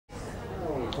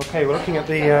Okay, we're looking at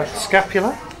the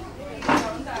scapula.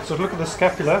 So to look at the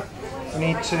scapula, we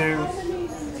need to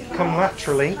come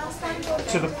laterally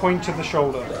to the point of the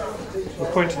shoulder. The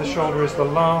point of the shoulder is the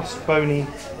last bony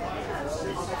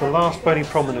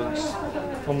prominence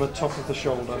on the top of the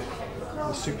shoulder,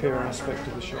 the superior aspect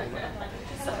of the shoulder.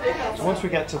 So once we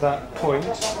get to that point,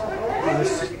 in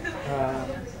this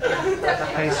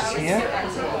case here,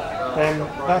 then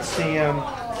that's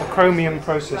the acromion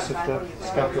process of the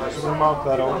scapula. So we'll mark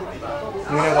that on. And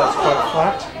we know that's quite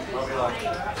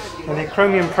flat. And the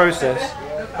acromion process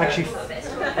actually,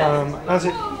 as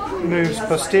it moves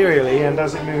posteriorly and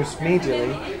as it moves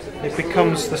medially, it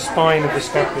becomes the spine of the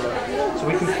scapula. So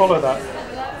we can follow that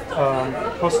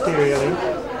posteriorly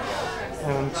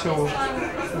until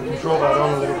we can draw that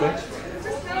on a little bit.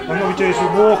 And what we do is we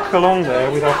walk along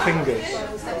there with our fingers.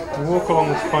 We walk along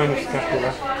the spine of the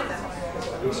scapula.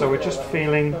 And so we're just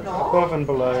feeling above and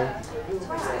below.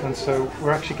 And so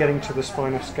we're actually getting to the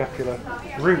spine of scapula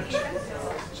root.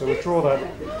 So we'll draw that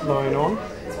line on.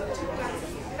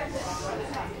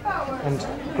 And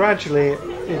gradually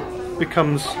it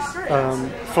becomes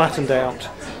flattened out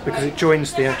because it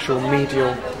joins the actual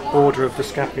medial border of the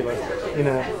scapula in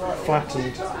a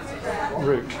flattened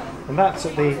root. And that's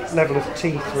at the level of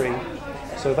T3.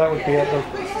 So that would be at the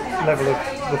level of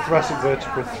the thoracic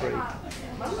vertebra 3,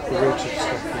 the root of the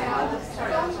scapula.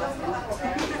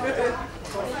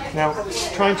 Now,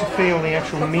 trying to feel the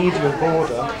actual medial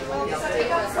border,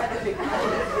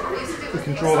 we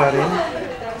can draw that in.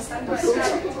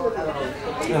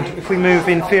 And if we move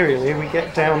inferiorly, we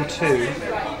get down to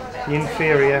the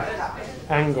inferior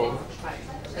angle.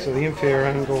 So the inferior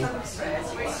angle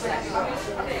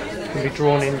can be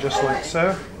drawn in just like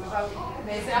so.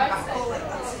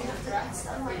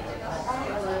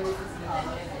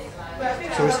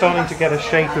 So we're starting to get a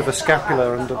shape of a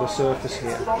scapula under the surface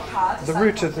here. The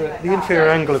root of the inferior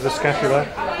angle of the scapula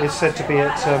is said to be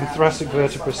at thoracic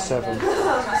vertebra 7.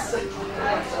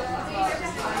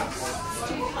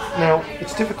 Now,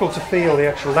 it's difficult to feel the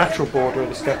actual lateral border of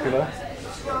the scapula,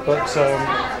 but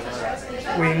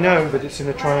we know that it's in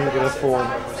a triangular form,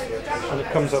 and it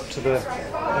comes up to the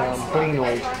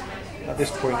glenoid at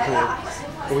this point here.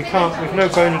 But we've no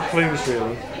bony clues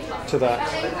really to that,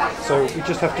 so we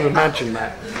just have to imagine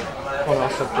that on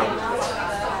our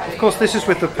subject. Of course, this is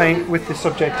with the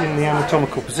subject in the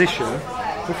anatomical position.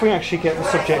 If we actually get the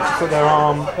subject to put their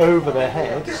arm over their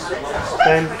head,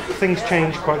 then things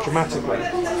change quite dramatically.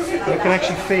 You can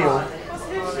actually feel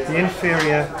the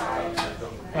inferior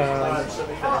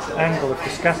angle of the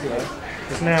scapula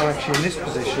is now actually in this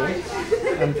position,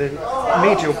 and the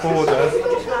medial border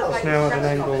is now at an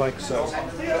angle like so.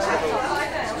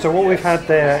 So what we've had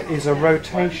there is a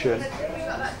rotation.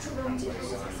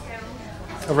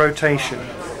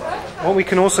 What we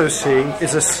can also see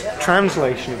is a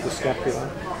translation of the scapula.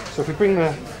 So if we bring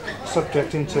the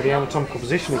subject into the anatomical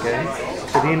position again,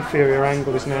 so the inferior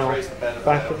angle is now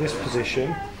back at this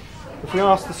position. If we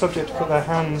ask the subject to put their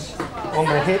hands on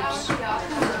their hips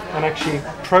and actually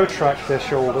protract their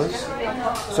shoulders,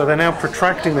 so they're now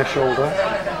protracting their shoulder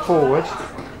forward,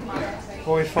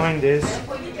 what we find is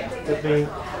that the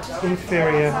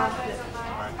inferior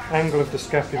angle of the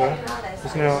scapula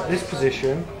is now at this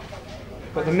position,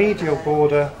 but the medial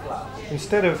border,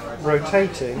 instead of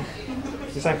rotating,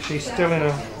 is actually still in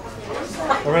a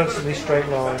relatively straight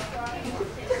line.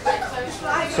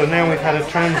 So now we've had a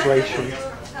translation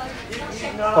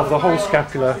of the whole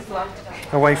scapula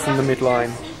away from the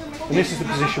midline. And this is the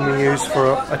position we use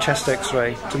for a chest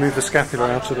x-ray to move the scapula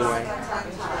out of the way.